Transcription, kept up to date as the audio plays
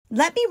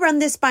Let me run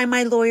this by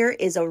my lawyer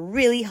is a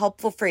really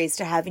helpful phrase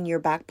to have in your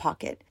back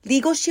pocket.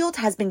 Legal Shield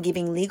has been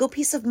giving legal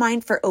peace of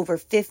mind for over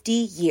 50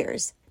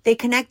 years. They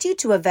connect you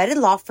to a vetted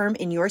law firm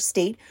in your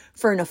state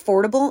for an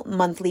affordable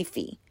monthly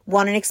fee.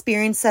 Want an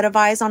experienced set of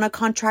eyes on a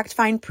contract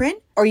fine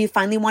print? Or you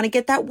finally want to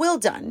get that will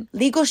done?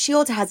 Legal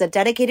Shield has a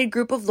dedicated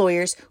group of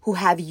lawyers who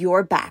have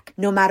your back,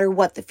 no matter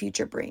what the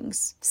future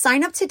brings.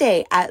 Sign up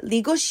today at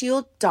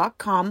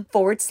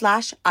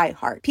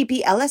LegalShield.com/iHeart.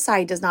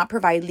 PPLSI does not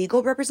provide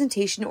legal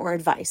representation or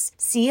advice.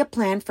 See a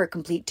plan for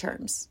complete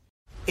terms.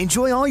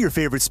 Enjoy all your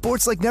favorite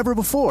sports like never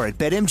before at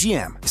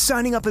BetMGM.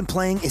 Signing up and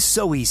playing is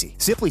so easy.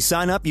 Simply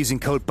sign up using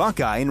code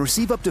Buckeye and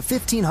receive up to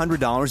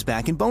 $1,500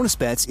 back in bonus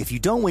bets if you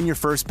don't win your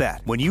first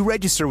bet. When you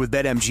register with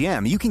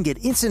BetMGM, you can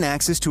get instant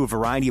access to a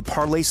variety of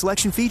parlay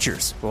selection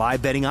features,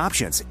 live betting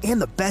options,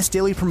 and the best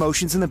daily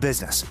promotions in the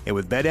business. And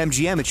with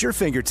BetMGM at your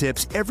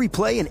fingertips, every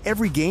play and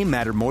every game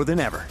matter more than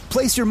ever.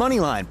 Place your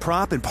moneyline,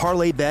 prop, and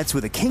parlay bets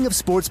with the king of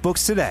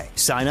sportsbooks today.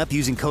 Sign up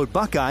using code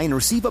Buckeye and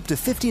receive up to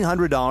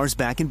 $1,500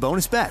 back in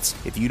bonus bets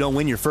if you don't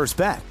win your first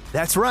bet.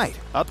 That's right,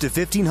 up to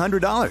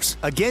 $1,500.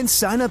 Again,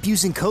 sign up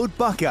using code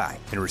Buckeye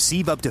and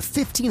receive up to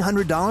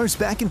 $1,500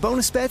 back in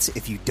bonus bets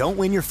if you don't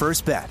win your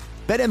first bet.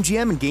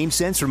 BetMGM and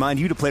GameSense remind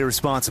you to play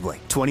responsibly.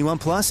 21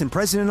 plus and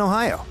present in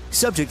Ohio.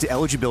 Subject to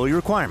eligibility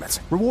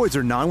requirements. Rewards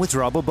are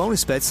non-withdrawable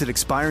bonus bets that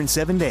expire in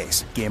 7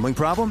 days. Gambling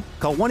problem?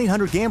 Call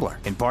 1-800-GAMBLER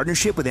in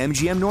partnership with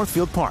MGM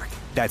Northfield Park.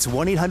 That's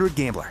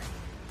 1-800-GAMBLER.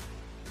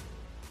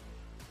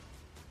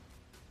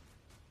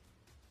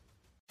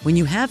 When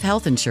you have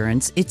health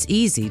insurance, it's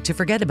easy to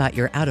forget about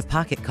your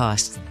out-of-pocket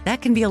costs. That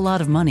can be a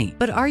lot of money.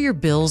 But are your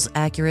bills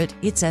accurate?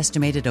 It's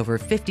estimated over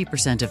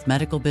 50% of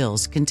medical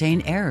bills contain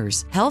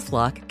errors.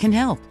 HealthLock can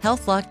help.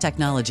 HealthLock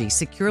technology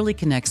securely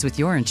connects with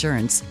your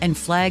insurance and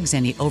flags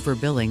any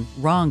overbilling,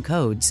 wrong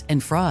codes,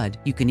 and fraud.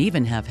 You can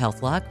even have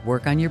HealthLock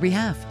work on your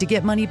behalf to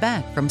get money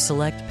back from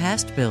select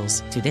past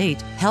bills. To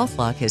date,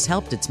 HealthLock has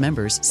helped its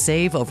members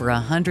save over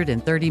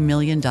 $130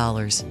 million.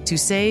 To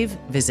save,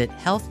 visit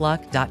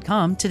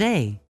healthlock.com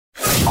today.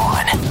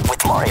 On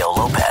with Mario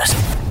Lopez.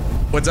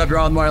 What's up,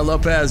 y'all? Mario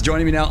Lopez.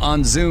 Joining me now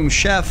on Zoom,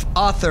 chef,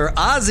 author,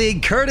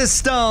 Ozzy Curtis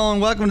Stone.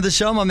 Welcome to the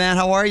show, my man.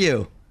 How are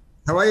you?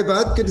 How are you,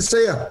 bud? Good to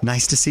see you.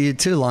 Nice to see you,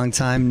 too. Long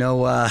time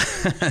no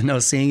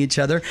seeing each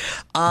other.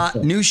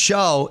 New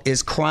show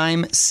is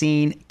Crime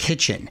Scene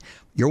Kitchen.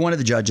 You're one of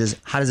the judges.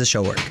 How does the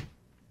show work?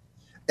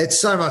 It's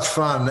so much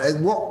fun.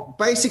 What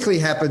basically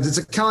happens, it's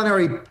a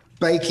culinary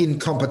bake-in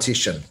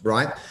competition,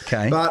 right?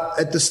 Okay. But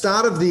at the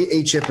start of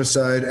each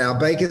episode, our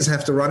bakers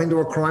have to run into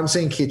a crime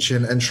scene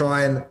kitchen and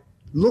try and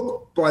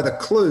look by the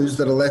clues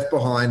that are left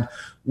behind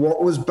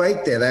what was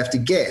baked there. They have to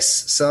guess.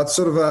 So it's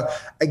sort of a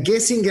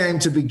guessing game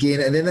to begin,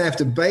 and then they have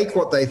to bake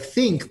what they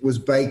think was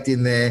baked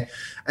in there,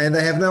 and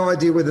they have no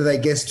idea whether they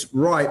guessed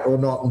right or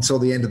not until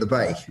the end of the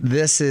bake.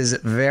 This is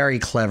very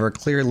clever.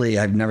 Clearly,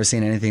 I've never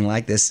seen anything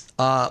like this.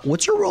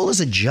 What's your role as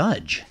a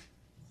judge?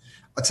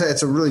 I tell you,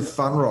 it's a really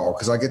fun role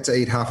because I get to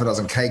eat half a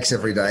dozen cakes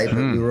every day. But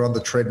we were on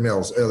the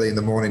treadmills early in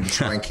the morning to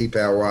try and keep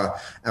our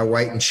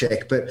weight in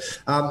check. But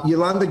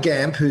Yolanda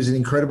Gamp, who's an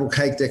incredible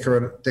cake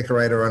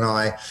decorator, and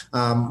I,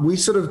 we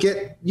sort of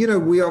get,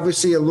 we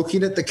obviously are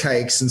looking at the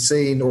cakes and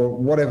seeing, or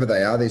whatever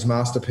they are, these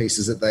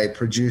masterpieces that they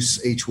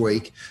produce each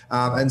week,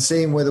 and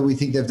seeing whether we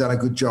think they've done a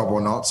good job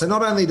or not. So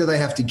not only do they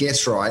have to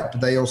guess right, but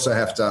they also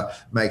have to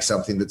make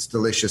something that's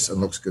delicious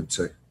and looks good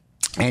too.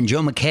 And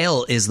Joe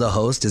McHale is the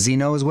host. Does he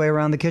know his way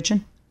around the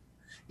kitchen?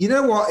 You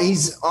know what?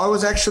 I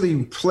was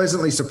actually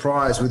pleasantly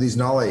surprised with his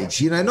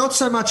knowledge. Not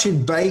so much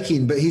in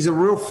baking, but he's a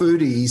real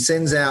foodie. He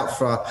sends out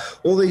for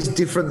all these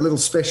different little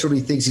specialty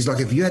things. He's like,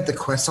 have you had the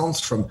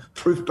croissants from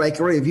Proof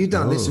Bakery? Have you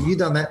done this? Have you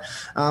done that?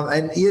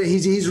 And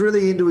he's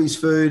really into his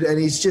food, and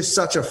he's just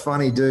such a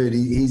funny dude.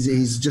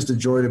 He's just a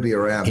joy to be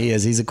around. He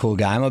is. He's a cool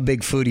guy. I'm a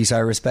big foodie, so I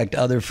respect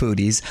other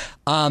foodies.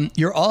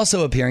 You're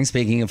also appearing,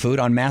 speaking of food,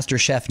 on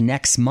MasterChef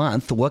next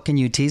month. What can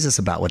you tease us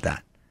about with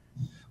that?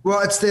 Well,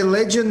 it's their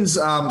Legends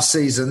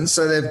season,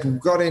 so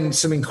they've got in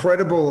some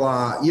incredible,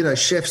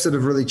 chefs that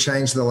have really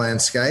changed the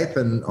landscape,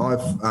 and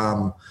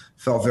I've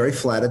felt very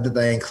flattered that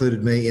they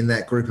included me in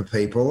that group of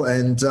people.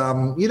 And,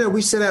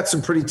 we set out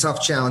some pretty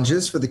tough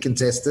challenges for the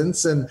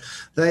contestants, and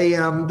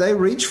they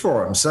reach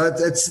for them. So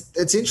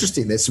it's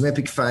interesting. There's some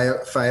epic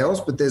fails,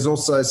 but there's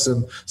also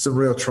some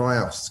real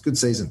triumphs. It's a good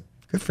season.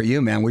 Good for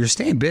you, man. Well, you're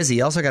staying busy.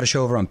 You also got a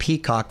show over on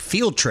Peacock,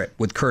 Field Trip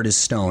with Curtis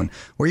Stone.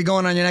 Where are you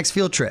going on your next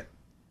field trip?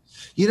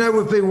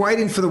 We've been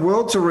waiting for the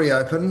world to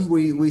reopen.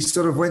 We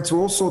sort of went to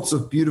all sorts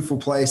of beautiful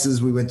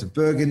places. We went to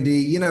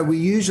Burgundy. We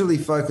usually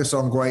focus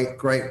on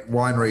great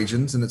wine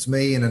regions, and it's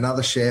me and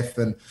another chef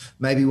and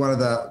maybe one of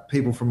the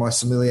people from my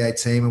sommelier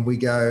team, and we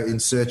go in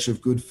search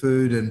of good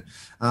food and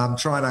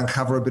try and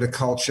uncover a bit of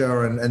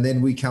culture, and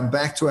then we come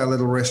back to our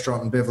little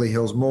restaurant in Beverly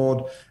Hills,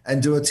 Maud,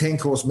 and do a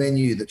 10-course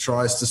menu that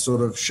tries to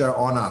sort of show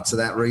honor to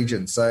that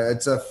region. So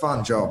it's a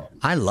fun job.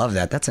 I love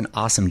that. That's an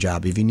awesome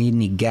job. If you need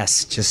any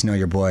guests, just know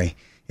your boy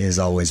is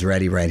always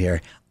ready right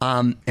here.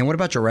 And what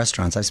about your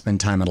restaurants? I've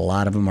spent time at a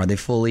lot of them. Are they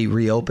fully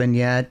reopened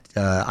yet?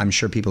 I'm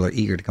sure people are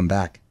eager to come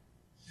back.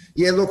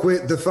 Yeah, look,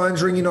 the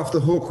phone's ringing off the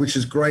hook, which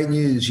is great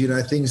news. You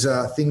know,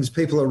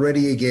 people are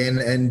ready again.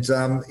 And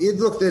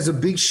look, there's a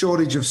big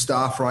shortage of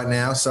staff right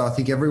now. So I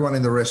think everyone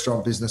in the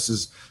restaurant business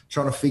is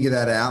trying to figure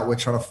that out. We're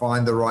trying to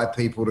find the right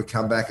people to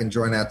come back and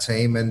join our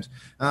team. And,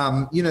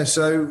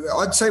 so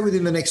I'd say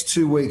within the next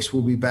 2 weeks,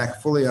 we'll be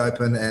back fully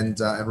open and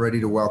ready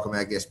to welcome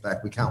our guests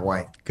back. We can't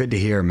wait. Good to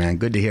hear, man.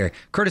 Good to hear.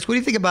 Curtis, what do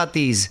you think about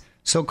these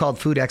so-called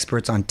food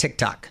experts on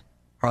TikTok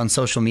or on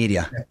social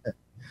media?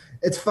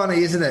 It's funny,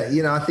 isn't it?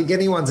 You know, I think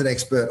anyone's an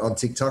expert on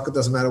TikTok. It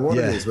doesn't matter what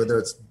it is, whether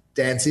it's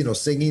dancing or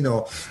singing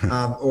or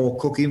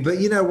cooking. But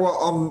you know what?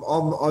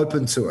 I'm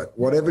open to it.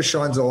 Whatever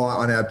shines a light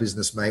on our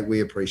business, mate,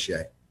 we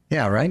appreciate.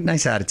 Yeah, right?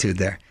 Nice attitude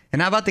there.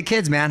 And how about the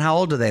kids, man? How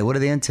old are they? What are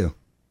they into?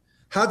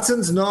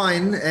 Hudson's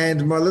 9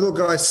 and my little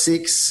guy's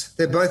 6.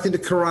 They're both into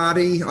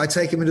karate. I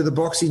take them into the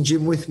boxing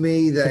gym with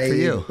me.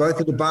 They're both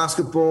into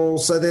basketball.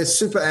 So they're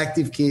super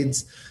active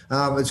kids.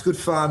 It's good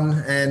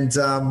fun. And,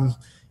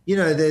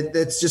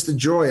 that's just a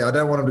joy. I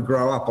don't want them to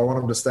grow up. I want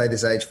them to stay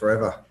this age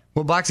forever.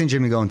 What boxing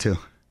gym are you going to?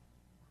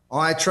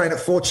 I train at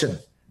Fortune.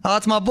 Oh,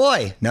 that's my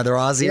boy. Another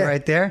Aussie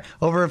right there.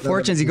 Over at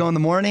Fortune. Does he go in the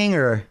morning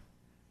or?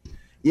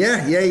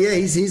 Yeah.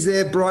 He's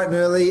there bright and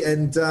early,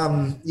 and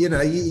you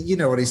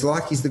know what he's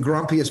like. He's the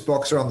grumpiest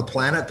boxer on the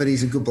planet, but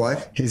he's a good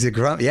bloke. He's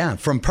a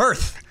from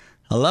Perth.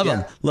 I love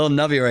him. Little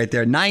Nubby right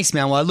there. Nice,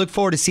 man. Well, I look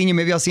forward to seeing you.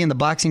 Maybe I'll see you in the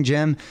boxing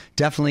gym.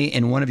 Definitely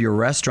in one of your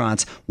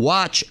restaurants.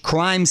 Watch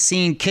Crime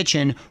Scene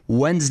Kitchen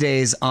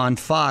Wednesdays on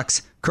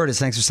Fox. Curtis,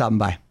 thanks for stopping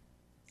by.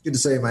 Good to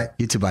see you, mate.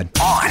 You too, bud.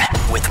 On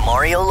with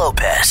Mario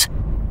Lopez.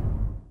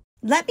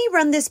 Let me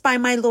run this by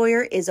my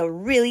lawyer is a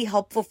really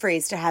helpful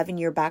phrase to have in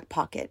your back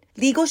pocket.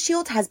 Legal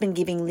Shield has been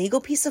giving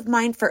legal peace of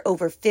mind for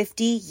over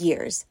 50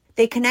 years.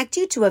 They connect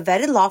you to a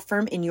vetted law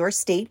firm in your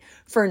state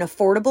for an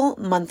affordable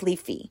monthly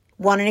fee.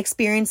 Want an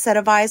experienced set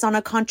of eyes on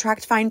a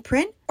contract fine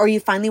print? Or you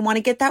finally want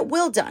to get that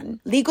will done?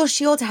 Legal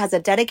Shield has a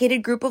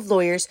dedicated group of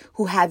lawyers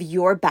who have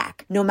your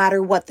back, no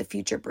matter what the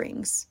future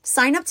brings.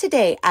 Sign up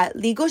today at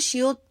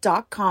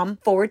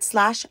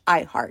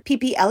LegalShield.com/iHeart.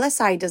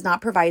 PPLSI does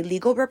not provide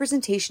legal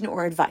representation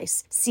or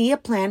advice. See a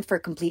plan for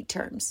complete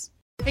terms.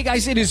 Hey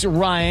guys, it is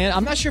Ryan.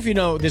 I'm not sure if you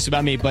know this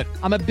about me, but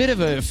I'm a bit of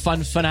a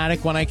fun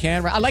fanatic when I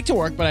can. I like to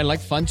work, but I like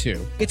fun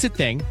too. It's a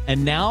thing.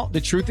 And now the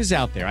truth is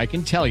out there. I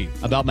can tell you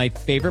about my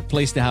favorite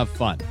place to have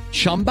fun.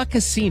 Chumba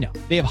Casino.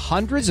 They have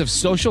hundreds of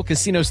social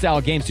casino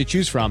style games to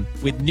choose from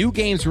with new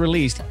games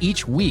released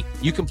each week.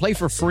 You can play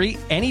for free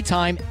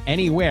anytime,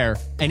 anywhere.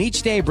 And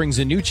each day brings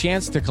a new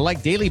chance to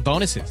collect daily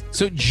bonuses.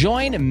 So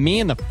join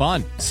me in the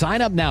fun.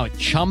 Sign up now at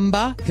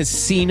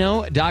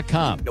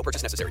ChumbaCasino.com. No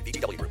purchase necessary.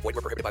 VGW Group. Void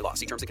where prohibited by law.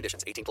 See terms and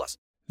conditions. 18+.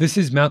 This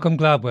is Malcolm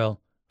Gladwell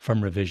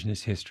from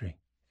Revisionist History.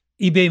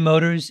 eBay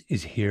Motors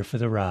is here for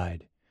the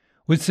ride.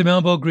 With some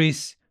elbow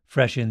grease,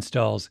 fresh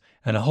installs,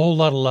 and a whole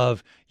lot of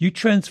love, you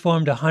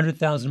transformed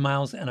 100,000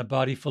 miles and a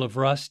body full of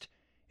rust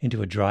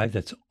into a drive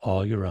that's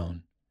all your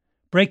own.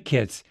 Brake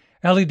kits,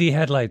 LED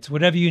headlights,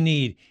 whatever you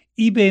need,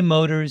 eBay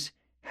Motors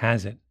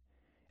has it.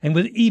 And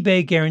with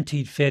eBay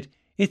Guaranteed Fit,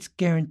 it's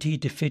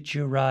guaranteed to fit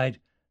your ride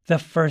the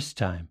first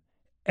time,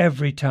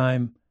 every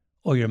time,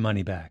 or your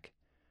money back.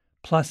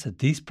 Plus, at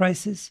these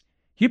prices,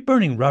 you're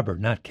burning rubber,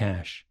 not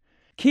cash.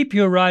 Keep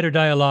your ride or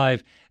die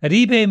alive at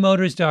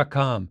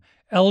ebaymotors.com.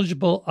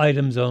 Eligible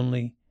items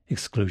only.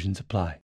 Exclusions apply.